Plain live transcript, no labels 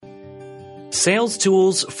Sales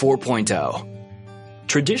Tools 4.0.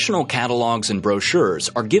 Traditional catalogs and brochures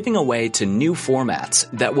are giving way to new formats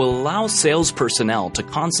that will allow sales personnel to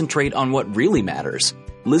concentrate on what really matters,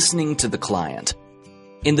 listening to the client.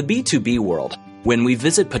 In the B2B world, when we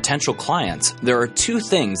visit potential clients, there are two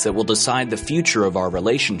things that will decide the future of our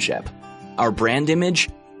relationship: our brand image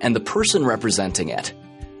and the person representing it.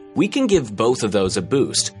 We can give both of those a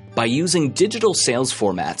boost by using digital sales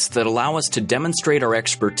formats that allow us to demonstrate our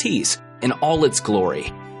expertise in all its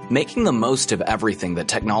glory, making the most of everything that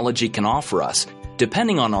technology can offer us,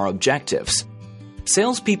 depending on our objectives.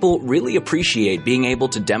 Salespeople really appreciate being able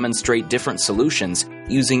to demonstrate different solutions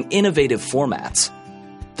using innovative formats.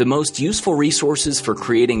 The most useful resources for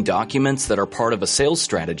creating documents that are part of a sales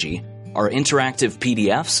strategy are interactive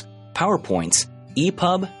PDFs, PowerPoints,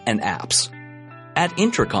 EPUB, and apps. At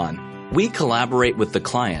Intracon, we collaborate with the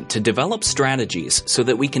client to develop strategies so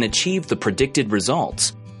that we can achieve the predicted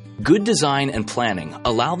results. Good design and planning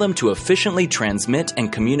allow them to efficiently transmit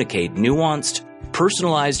and communicate nuanced,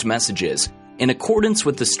 personalized messages in accordance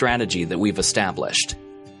with the strategy that we've established.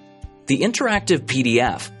 The interactive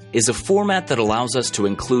PDF is a format that allows us to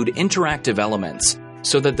include interactive elements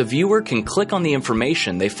so that the viewer can click on the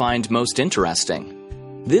information they find most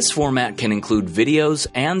interesting. This format can include videos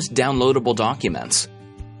and downloadable documents.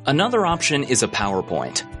 Another option is a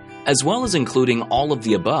PowerPoint. As well as including all of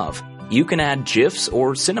the above, you can add GIFs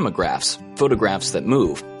or cinemagraphs, photographs that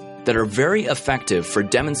move, that are very effective for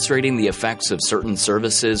demonstrating the effects of certain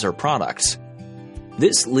services or products.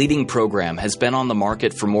 This leading program has been on the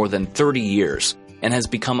market for more than 30 years and has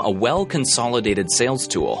become a well-consolidated sales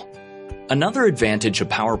tool. Another advantage of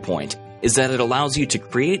PowerPoint is that it allows you to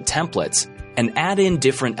create templates and add in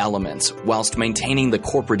different elements whilst maintaining the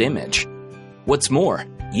corporate image. What's more,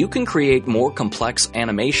 you can create more complex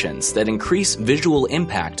animations that increase visual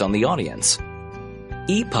impact on the audience.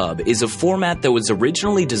 EPUB is a format that was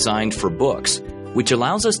originally designed for books, which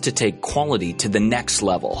allows us to take quality to the next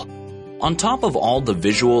level. On top of all the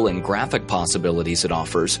visual and graphic possibilities it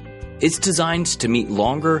offers, it's designed to meet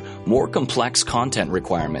longer, more complex content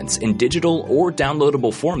requirements in digital or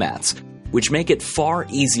downloadable formats, which make it far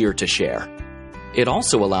easier to share. It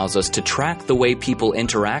also allows us to track the way people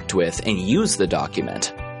interact with and use the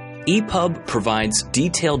document. EPUB provides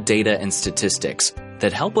detailed data and statistics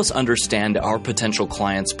that help us understand our potential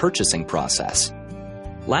clients' purchasing process.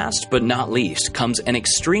 Last but not least comes an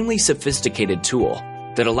extremely sophisticated tool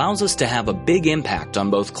that allows us to have a big impact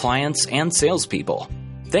on both clients and salespeople,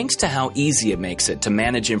 thanks to how easy it makes it to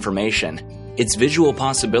manage information, its visual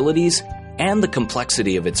possibilities, and the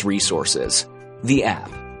complexity of its resources: the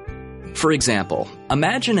app. For example,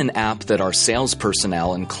 imagine an app that our sales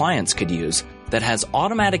personnel and clients could use that has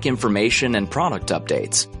automatic information and product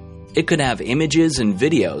updates. It could have images and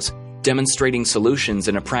videos demonstrating solutions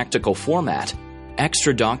in a practical format,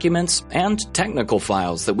 extra documents, and technical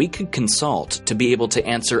files that we could consult to be able to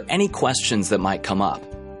answer any questions that might come up,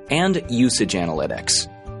 and usage analytics.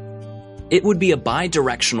 It would be a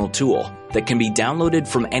bi-directional tool that can be downloaded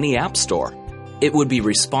from any app store. It would be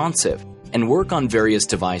responsive and work on various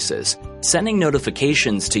devices, sending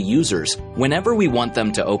notifications to users whenever we want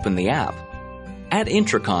them to open the app. At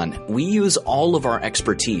Intracon, we use all of our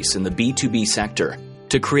expertise in the B2B sector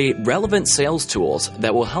to create relevant sales tools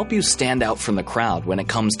that will help you stand out from the crowd when it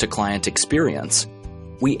comes to client experience.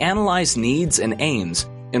 We analyze needs and aims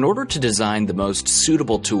in order to design the most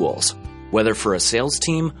suitable tools, whether for a sales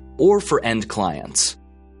team or for end clients.